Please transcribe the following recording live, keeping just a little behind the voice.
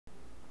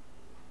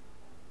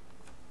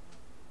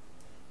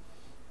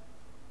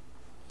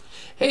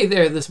Hey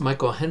there, this is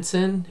Michael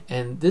Hensen,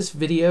 and this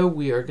video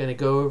we are going to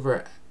go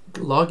over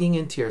logging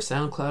into your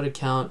SoundCloud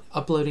account,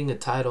 uploading a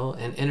title,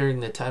 and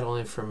entering the title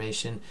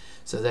information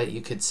so that you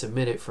could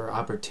submit it for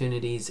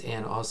opportunities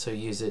and also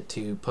use it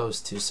to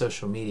post to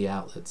social media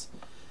outlets.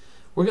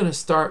 We're going to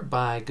start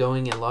by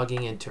going and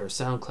logging into our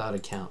SoundCloud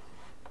account.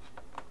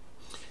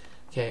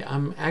 Okay,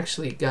 I'm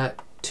actually got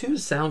two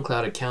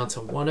SoundCloud accounts,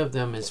 and one of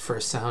them is for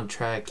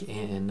soundtrack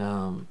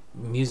and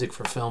music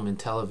for film and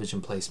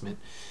television placement.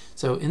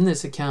 So in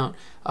this account,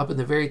 up in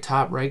the very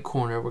top right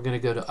corner, we're going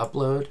to go to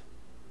upload,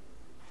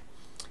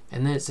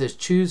 and then it says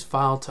choose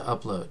file to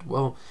upload.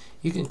 Well,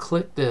 you can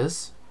click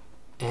this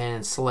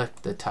and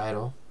select the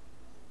title,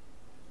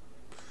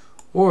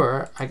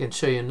 or I can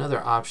show you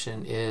another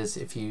option is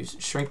if you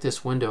shrink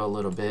this window a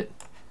little bit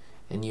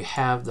and you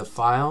have the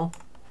file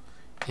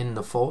in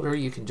the folder,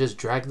 you can just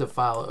drag the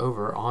file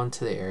over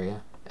onto the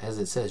area as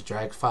it says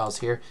drag files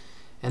here,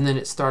 and then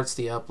it starts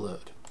the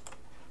upload.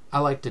 I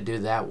like to do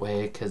that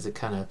way because it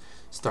kind of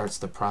starts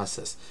the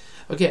process.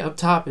 Okay, up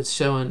top it's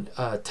showing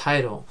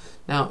title.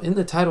 Now in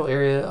the title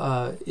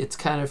area, it's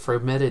kind of for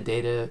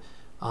metadata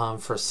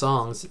for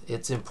songs.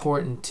 It's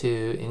important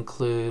to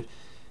include,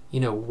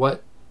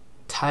 what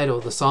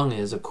title the song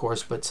is, of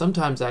course, but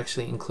sometimes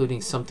actually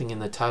including something in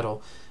the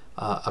title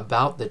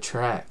about the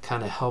track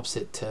kind of helps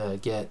it to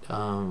get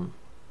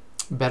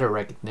better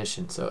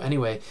recognition. So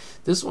anyway,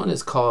 this one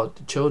is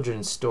called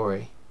Children's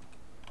Story,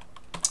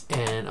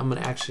 and I'm going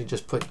to actually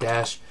just put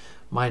dash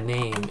my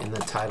name in the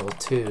title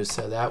too,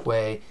 so that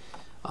way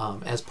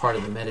as part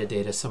of the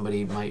metadata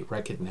somebody might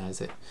recognize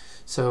it.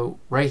 So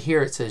right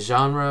here it says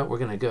genre. We're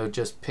going to go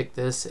just pick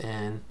this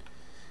and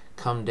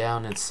come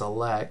down and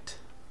select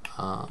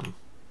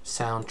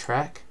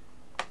soundtrack.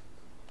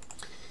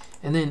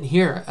 And then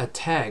here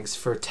tags.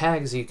 For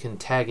tags, you can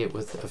tag it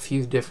with a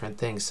few different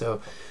things.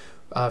 So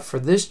for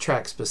this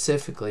track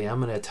specifically,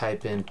 I'm going to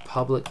type in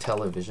public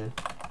television.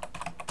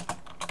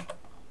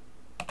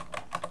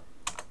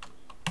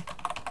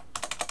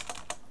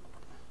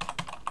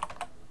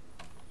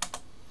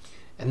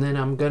 And then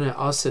I'm going to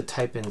also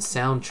type in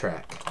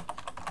soundtrack,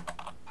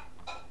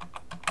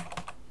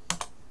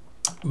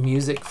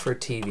 music for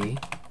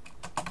TV,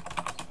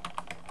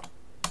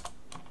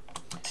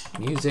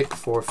 music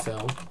for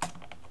film,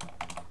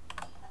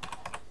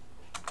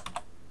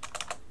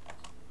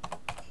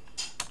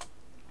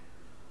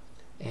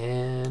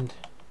 and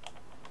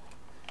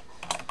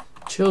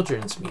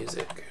children's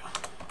music.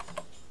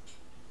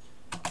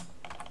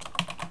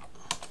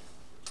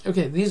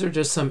 Okay, these are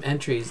just some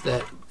entries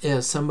that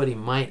somebody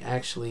might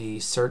actually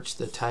search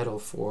the title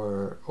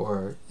for,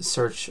 or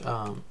search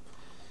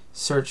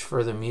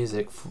for the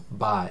music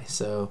by.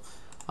 So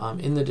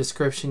in the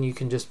description you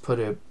can just put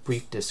a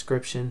brief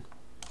description.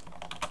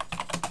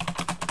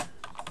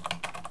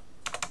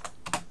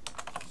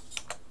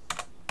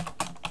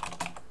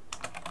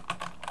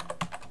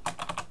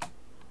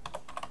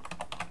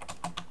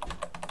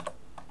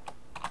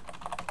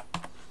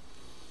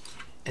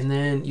 And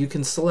then you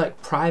can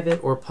select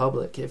private or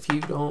public. If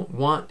you don't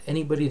want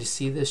anybody to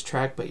see this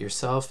track but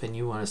yourself, and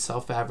you want to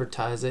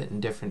self-advertise it in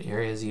different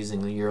areas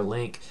using your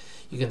link,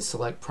 you can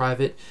select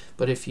private.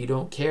 But if you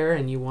don't care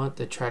and you want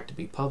the track to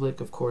be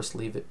public, of course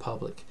leave it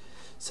public.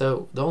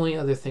 So the only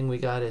other thing we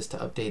got is to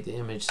update the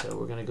image. So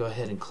we're going to go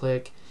ahead and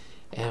click,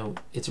 and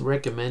it's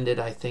recommended,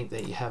 I think,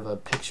 that you have a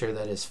picture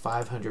that is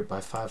 500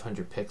 by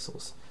 500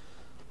 pixels.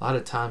 A lot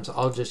of times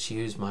I'll just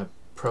use my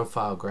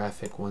profile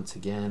graphic once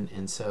again,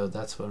 and so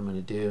that's what I'm going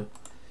to do,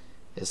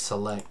 is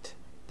select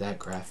that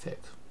graphic.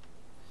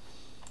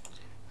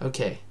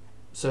 Okay,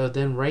 so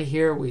then right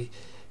here we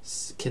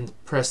can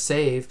press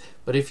save,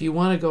 but if you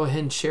want to go ahead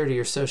and share to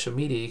your social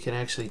media, you can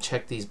actually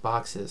check these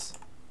boxes,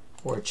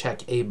 or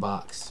check a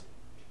box.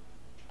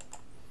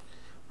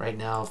 Right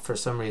now for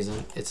some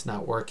reason it's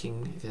not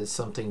working because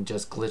something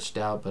just glitched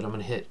out, but I'm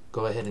going to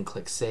go ahead and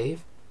click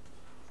save,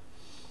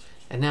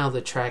 and now the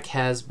track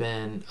has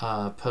been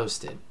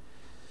posted.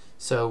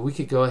 So we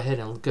could go ahead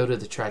and go to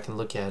the track and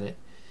look at it,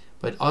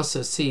 but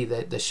also see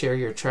that the share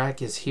your track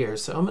is here.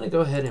 So I'm going to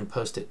go ahead and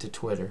post it to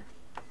Twitter.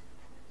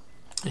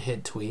 I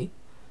hit tweet,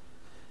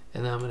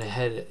 and then I'm going to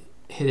head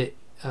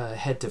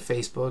to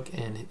Facebook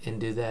and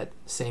do that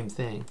same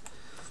thing.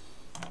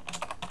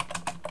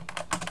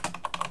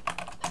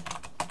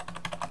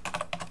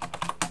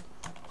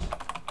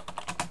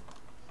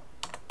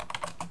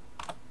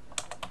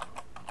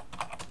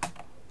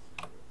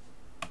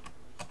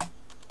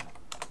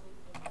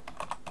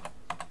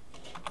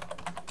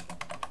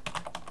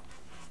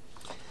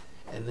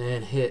 And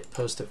then hit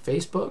post to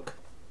Facebook,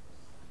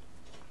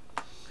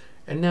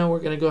 and now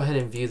we're going to go ahead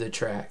and view the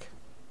track,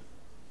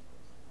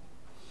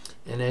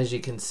 and as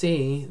you can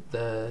see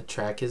the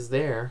track is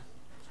there,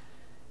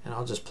 and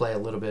I'll just play a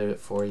little bit of it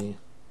for you.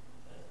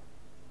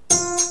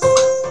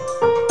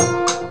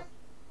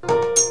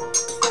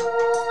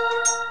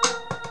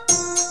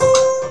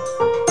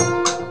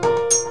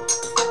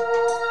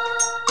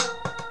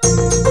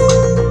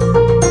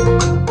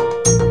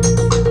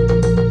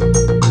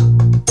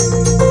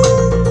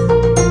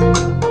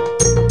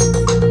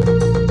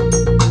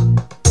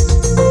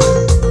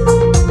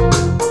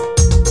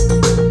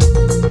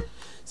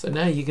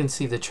 you can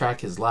see the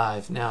track is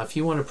live. Now if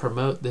you want to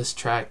promote this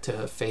track to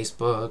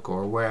Facebook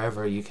or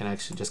wherever, you can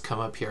actually just come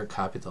up here,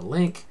 copy the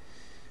link,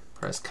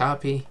 press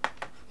copy,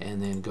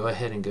 and then go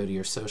ahead and go to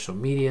your social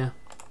media,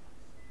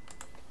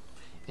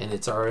 and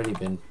it's already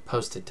been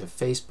posted to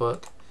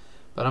Facebook.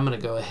 But I'm going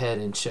to go ahead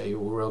and show you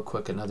real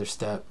quick another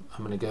step.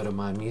 I'm going to go to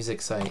my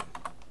music site,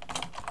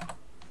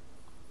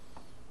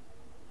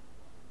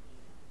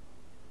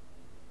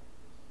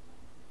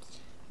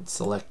 and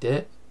select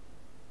it,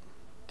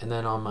 and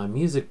then on my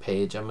music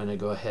page I'm going to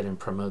go ahead and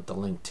promote the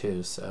link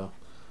too. So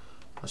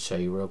I'll show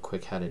you real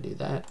quick how to do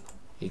that.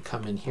 You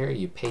come in here,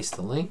 you paste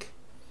the link,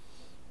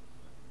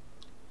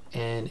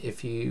 and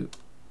if you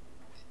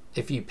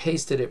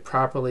pasted it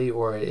properly,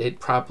 or it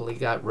properly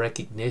got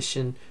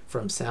recognition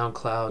from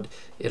SoundCloud,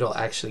 it'll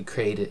actually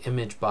create an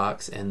image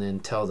box and then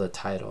tell the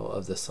title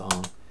of the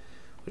song,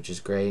 which is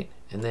great.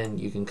 And then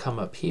you can come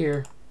up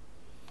here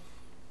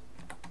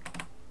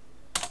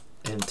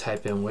and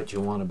type in what you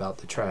want about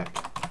the track.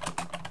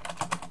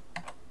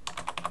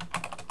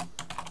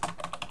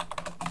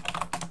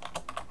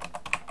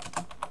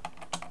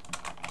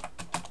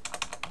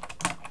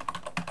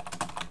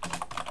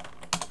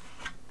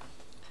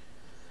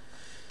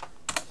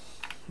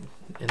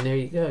 And there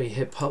you go, you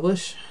hit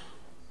publish,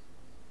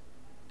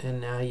 and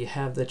now you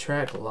have the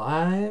track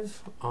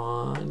live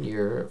on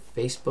your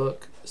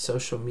Facebook,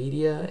 social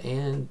media,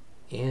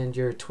 and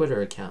your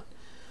Twitter account.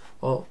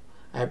 Well,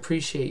 I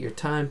appreciate your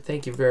time.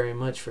 Thank you very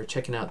much for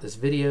checking out this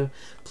video.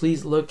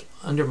 Please look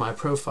under my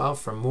profile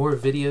for more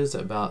videos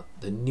about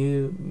the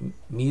new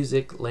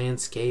music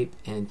landscape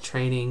and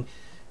training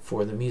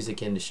for the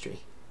music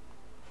industry.